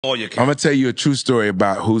All your I'm gonna tell you a true story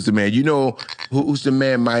about Who's the Man. You know, Who's the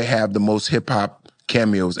Man might have the most hip hop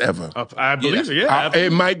cameos ever. I believe it. Yeah,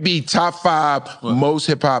 it might be top 5 most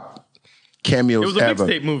hip hop cameos ever. It was a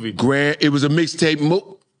mixtape movie. It was a mixtape movie.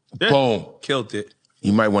 Yeah. Boom, killed it.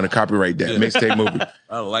 You might want to copyright that mixtape movie.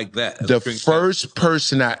 I like that. The first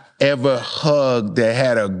person I ever hugged that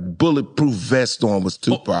had a bulletproof vest on was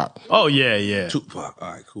Tupac. Oh yeah. Tupac.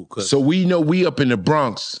 All right, cool. So we know we up in the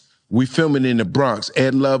Bronx. We filming in the Bronx.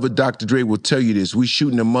 Ed Lover, Dr. Dre will tell you this. We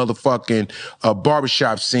shooting a motherfucking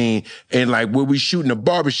barbershop scene, and like where we shooting a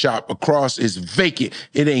barbershop across is vacant.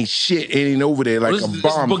 It ain't shit. It ain't over there like a bomb. This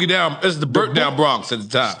is Boogie Down. This is the Burnt Down Bronx at the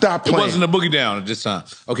time. Stop playing. It wasn't a Boogie Down at this time.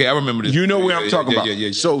 Okay, I remember this. You know what I'm talking about.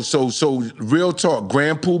 Yeah. So real talk.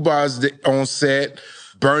 Grand Poobah's on set.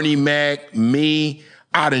 Bernie Mac, me.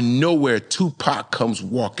 Out of nowhere, Tupac comes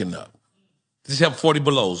walking up. Does he have 40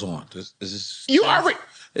 belows on? Is this you already.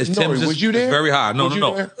 Was you there? It's very high. No.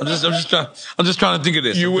 I'm just trying to think of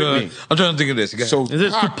this. You with me? I'm trying to think of this. So is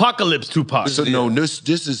this Tupacalypse Tupac? So no, this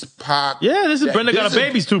is Pac. Yeah, this is Brenda Got a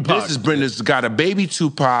Baby's Tupac. This is Brenda's Got a Baby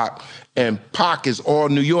Tupac, and Pac is all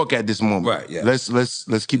New York at this moment. Right. Yeah.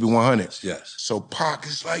 Let's keep it 100. Yes. So Pac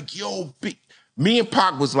is like, yo, B. Me and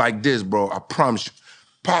Pac was like this, bro. I promise you.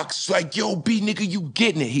 Pac's like, yo, B, nigga, you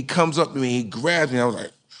getting it? He comes up to me, he grabs me. I was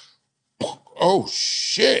like, oh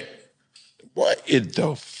shit. What in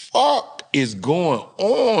the fuck is going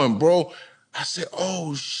on, bro? I said,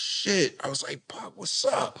 oh, shit. I was like, Pac, what's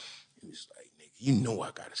up? He was like, nigga, you know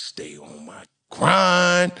I gotta stay on my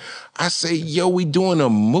grind. I say, yo, we doing a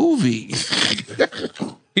movie.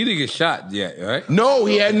 He didn't get shot yet, right? No,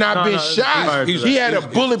 he had not been shot. He had a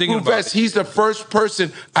bulletproof vest. He's the first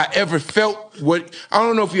person I ever felt I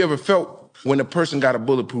don't know if you ever felt when a person got a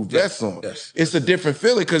bulletproof vest on. Yes. It's a different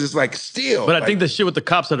feeling because it's like steel. But I think the shit with the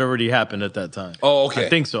cops had already happened at that time. Oh, okay. I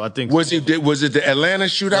think so. Was it the Atlanta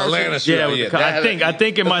shootout? Atlanta shootout, yeah. I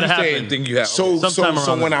think it might have happened. So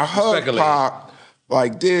when I hug Pac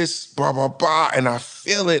like this, blah, blah, blah, and I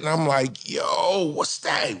feel it, and I'm like, yo, what's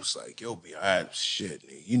that? He was like, yo, be all right, shit,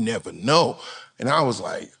 nigga, you never know. And I was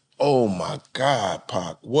like, oh my God,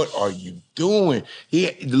 Pac, what are you doing? He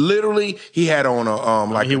had on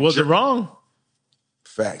a he wasn't wrong.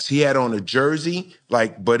 Facts. He had on a jersey,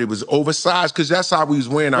 but it was oversized because that's how we was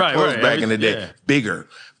wearing our clothes back in the day, bigger.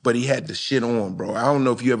 But he had the shit on, bro. I don't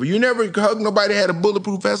know if you never hugged nobody that had a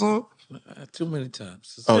bulletproof vest on? Too many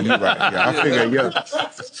times. Oh, you're right. Yeah, I figured, yeah.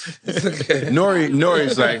 It's okay.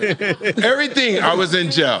 Nori's like, everything, I was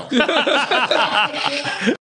in jail.